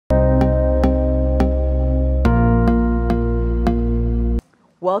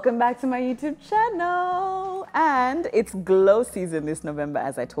Welcome back to my YouTube channel. And it's glow season this November,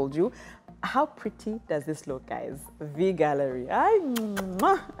 as I told you. How pretty does this look, guys? V Gallery.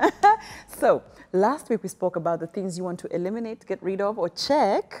 So, last week we spoke about the things you want to eliminate, get rid of, or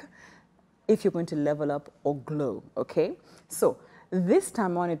check if you're going to level up or glow, okay? So, this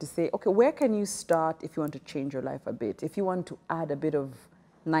time I wanted to say, okay, where can you start if you want to change your life a bit? If you want to add a bit of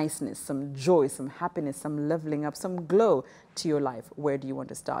niceness, some joy, some happiness, some leveling up, some glow to your life, where do you want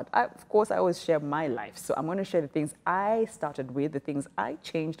to start? Of course, I always share my life. So I'm going to share the things I started with, the things I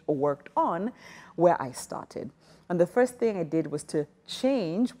changed or worked on where I started. And the first thing I did was to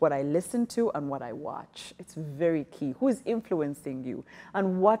change what I listen to and what I watch. It's very key. Who is influencing you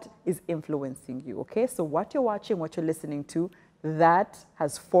and what is influencing you, okay? So what you're watching, what you're listening to, that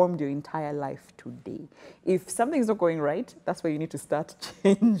has formed your entire life today. If something's not going right, that's where you need to start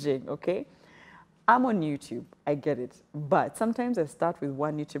changing, okay? I'm on YouTube, I get it. But sometimes I start with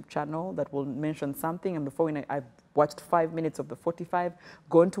one YouTube channel that will mention something, and before you know it, I've watched 5 minutes of the 45,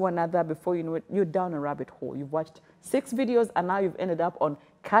 gone to another, before you know it, you're down a rabbit hole. You've watched 6 videos, and now you've ended up on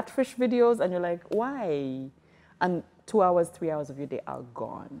catfish videos, and you're like, why? And 2 hours, 3 hours of your day are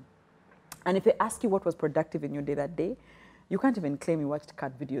gone. And if they ask you what was productive in your day that day, you can't even claim you watched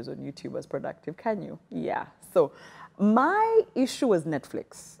cat videos on YouTube as productive, can you? Yeah. So my issue was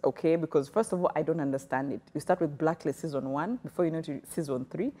Netflix, okay? Because first of all, I don't understand it. You start with Blacklist season 1, before you know to season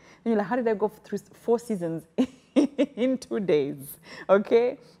 3. And you're like, how did I go through 4 seasons in 2 days,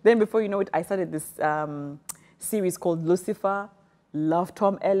 okay? Then before you know it, I started this series called Lucifer. Love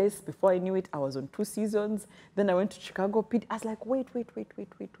Tom Ellis. Before I knew it, I was on 2 seasons. Then I went to Chicago PD. I was like, wait.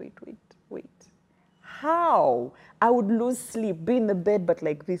 How? I would lose sleep, be in the bed, but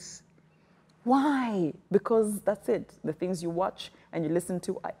like this. Why? Because that's it. The things you watch and you listen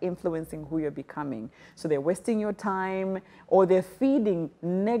to are influencing who you're becoming. So they're wasting your time, or they're feeding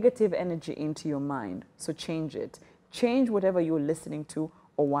negative energy into your mind. So change it. Change whatever you're listening to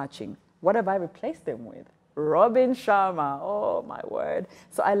or watching. What have I replaced them with? Robin Sharma. Oh, my word.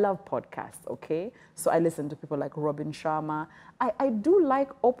 So I love podcasts, okay? So I listen to people like Robin Sharma. I do like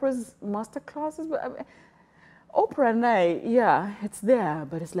Oprah's masterclasses, but Oprah and I, yeah, it's there,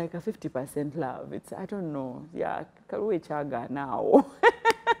 but it's like a 50% love. It's, I don't know. Yeah, Karuwe Chaga now.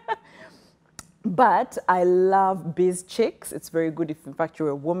 But I love Biz Chicks. It's very good if, in fact, you're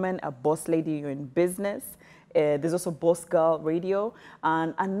a woman, a boss lady, you're in business. There's also Boss Girl Radio.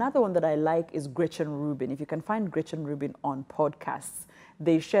 And another one that I like is Gretchen Rubin. If you can find Gretchen Rubin on podcasts,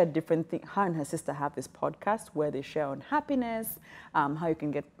 they share different things. Her and her sister have this podcast where they share on happiness, how you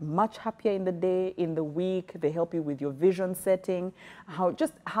can get much happier in the day, in the week. They help you with your vision setting,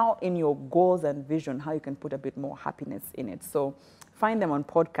 how in your goals and vision, how you can put a bit more happiness in it. So find them on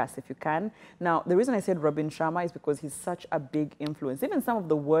podcasts if you can. Now, the reason I said Robin Sharma is because he's such a big influence. Even some of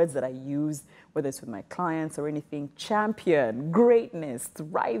the words that I use, whether it's with my clients or anything, champion, greatness,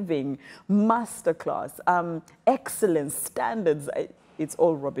 thriving, masterclass, excellence, standards, it's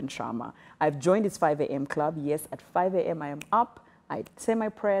all Robin Sharma. I've joined his 5 a.m. club. Yes, at 5 a.m. I am up, I say my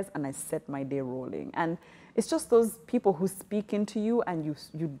prayers, and I set my day rolling. And it's just those people who speak into you, and you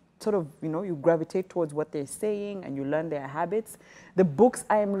sort of, you gravitate towards what they're saying, and you learn their habits. The books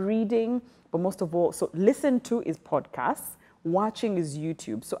I am reading, but most of all, so listen to is podcasts, watching is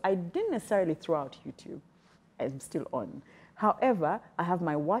YouTube. So I didn't necessarily throw out YouTube. I'm still on. However, I have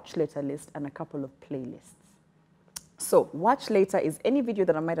my watch later list and a couple of playlists. So watch later is any video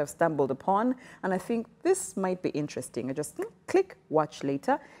that I might have stumbled upon, and I think this might be interesting. I just click watch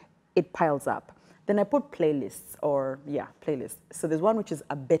later, it piles up. Then I put playlists, playlists. So there's one which is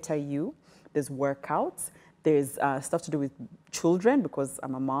a better you, there's workouts, there's stuff to do with children because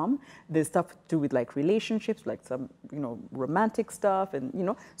I'm a mom, there's stuff to do with like relationships, like some, romantic stuff,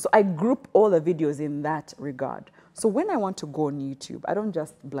 and so I group all the videos in that regard. So when I want to go on YouTube, I don't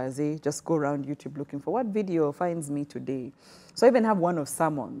just just go around YouTube looking for what video finds me today. So I even have one of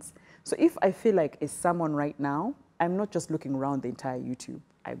sermons. So if I feel like a sermon right now, I'm not just looking around the entire YouTube.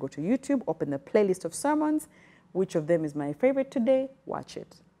 I go to YouTube, open the playlist of sermons, which of them is my favorite today, watch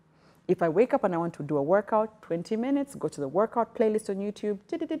it. If I wake up and I want to do a workout, 20 minutes, go to the workout playlist on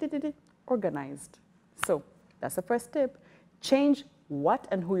YouTube, organized. So that's the first tip. Change what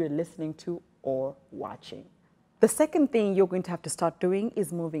and who you're listening to or watching. The second thing you're going to have to start doing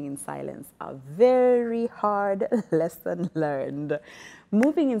is moving in silence. A very hard lesson learned.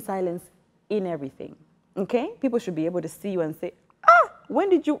 Moving in silence in everything, okay? People should be able to see you and say, when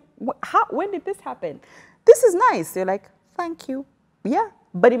did this happen? This is nice. You're like, thank you. Yeah.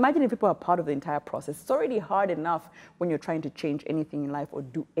 But imagine if people are part of the entire process. It's already hard enough when you're trying to change anything in life or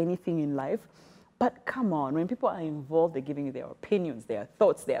do anything in life. But come on, when people are involved, they're giving you their opinions, their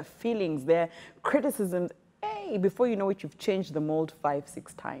thoughts, their feelings, their criticisms. Hey, before you know it, you've changed the mold 5,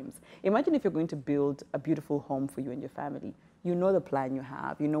 6 times. Imagine if you're going to build a beautiful home for you and your family. You know the plan you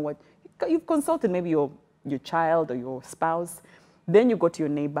have. You know what, you've consulted maybe your child or your spouse. Then you go to your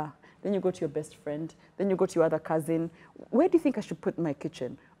neighbor. Then you go to your best friend. Then you go to your other cousin. Where do you think I should put my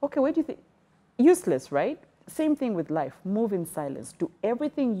kitchen? Okay, where do you think? Useless, right? Same thing with life. Move in silence. Do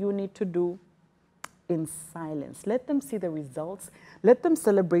everything you need to do in silence. Let them see the results. Let them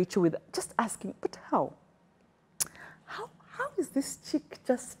celebrate you with just asking, but how? How is this chick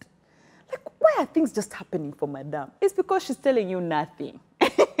just, like, why are things just happening for Madame? It's because she's telling you nothing.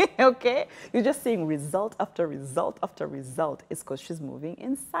 Okay? You're just seeing result after result after result. It's because she's moving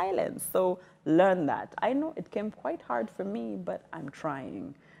in silence. So learn that. I know it came quite hard for me, but I'm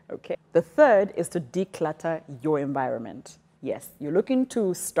trying. Okay? The third is to declutter your environment. Yes, you're looking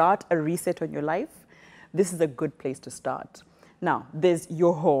to start a reset on your life. This is a good place to start. Now, there's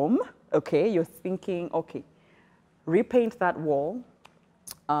your home. Okay? You're thinking, okay, repaint that wall,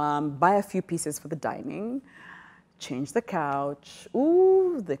 buy a few pieces for the dining, change the couch.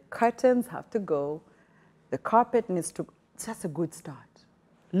 Ooh, the curtains have to go. The carpet needs to, that's a good start.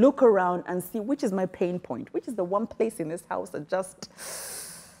 Look around and see which is my pain point, which is the one place in this house that just,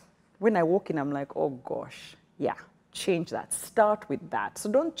 when I walk in, I'm like, oh gosh, yeah, change that. Start with that. So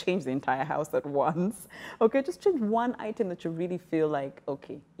don't change the entire house at once, okay? Just change one item that you really feel like,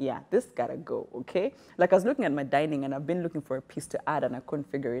 okay, yeah, this gotta go, okay? Like I was looking at my dining and I've been looking for a piece to add and I couldn't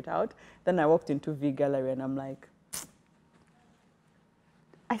figure it out. Then I walked into V Gallery and I'm like,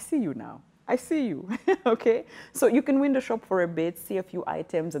 I see you now. I see you, okay? So you can window shop for a bit, see a few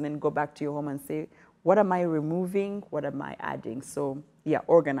items, and then go back to your home and say, what am I removing? What am I adding? So yeah,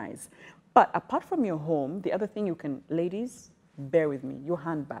 organize. But apart from your home, the other thing you can, ladies, bear with me, your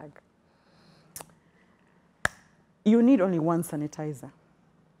handbag. You need only one sanitizer.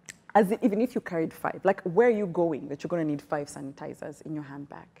 Even if you carried 5, like where are you going that you're gonna need 5 sanitizers in your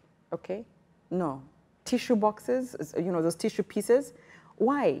handbag, okay? No. Tissue boxes, you know, those tissue pieces.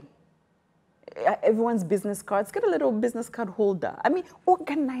 Why? Everyone's business cards, get a little business card holder. I mean,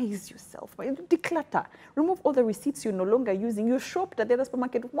 organize yourself, declutter. Remove all the receipts you're no longer using. You shopped at the other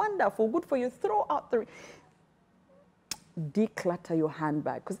supermarket, wonderful, good for you. Throw out the, declutter your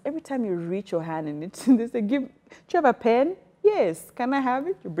handbag. Because every time you reach your hand in it, they say, do you have a pen? Yes, can I have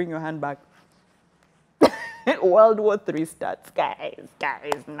it? You bring your handbag. World War III starts, guys,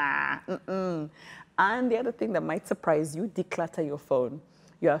 nah. And the other thing that might surprise you, declutter your phone.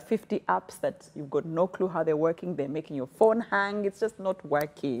 You have 50 apps that you've got no clue how they're working. They're making your phone hang. It's just not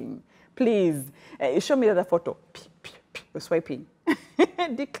working. Please, show me the other photo. You're swiping.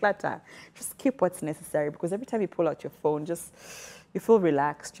 Declutter. Just keep what's necessary because every time you pull out your phone, just you feel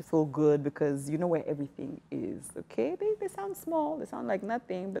relaxed, you feel good because you know where everything is, okay? They sound small, they sound like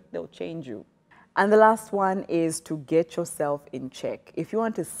nothing, but they'll change you. And the last one is to get yourself in check. If you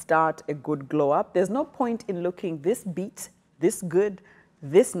want to start a good glow up, there's no point in looking this beat, this good,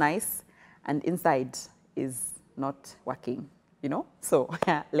 this nice, and inside is not working, you know? So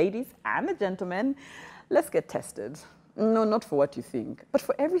ladies and the gentlemen, let's get tested. No, not for what you think, but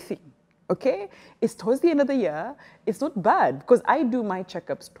for everything, okay? It's towards the end of the year. It's not bad because I do my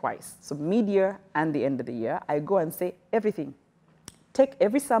checkups twice. So mid-year and the end of the year, I go and say everything. Take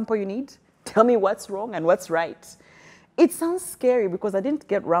every sample you need. Tell me what's wrong and what's right. It sounds scary because I didn't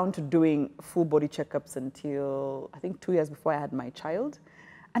get around to doing full body checkups until I think 2 years before I had my child.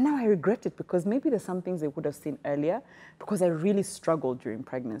 And now I regret it because maybe there's some things they would have seen earlier because I really struggled during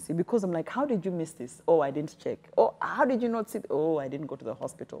pregnancy because I'm like, how did you miss this? Oh, I didn't check. Oh, how did you not see? Oh, I didn't go to the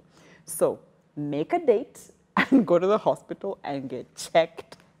hospital. So make a date and go to the hospital and get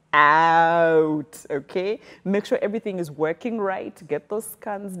checked out, okay? Make sure everything is working right. Get those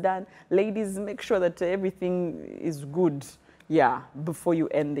scans done. Ladies, make sure that everything is good, yeah, before you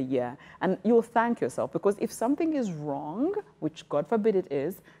end the year. And you'll thank yourself because if something is wrong, which God forbid it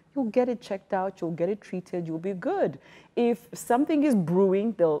is, you'll get it checked out, you'll get it treated, you'll be good. If something is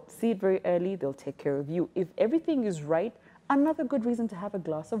brewing, they'll see it very early, they'll take care of you. If everything is right, another good reason to have a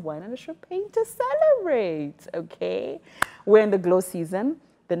glass of wine and a champagne to celebrate, okay? We're in the glow season.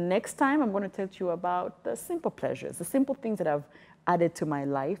 The next time I'm going to tell you about the simple pleasures, the simple things that I've added to my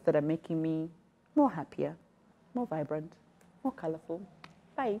life that are making me more happier, more vibrant, more colorful.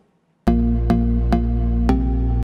 Bye.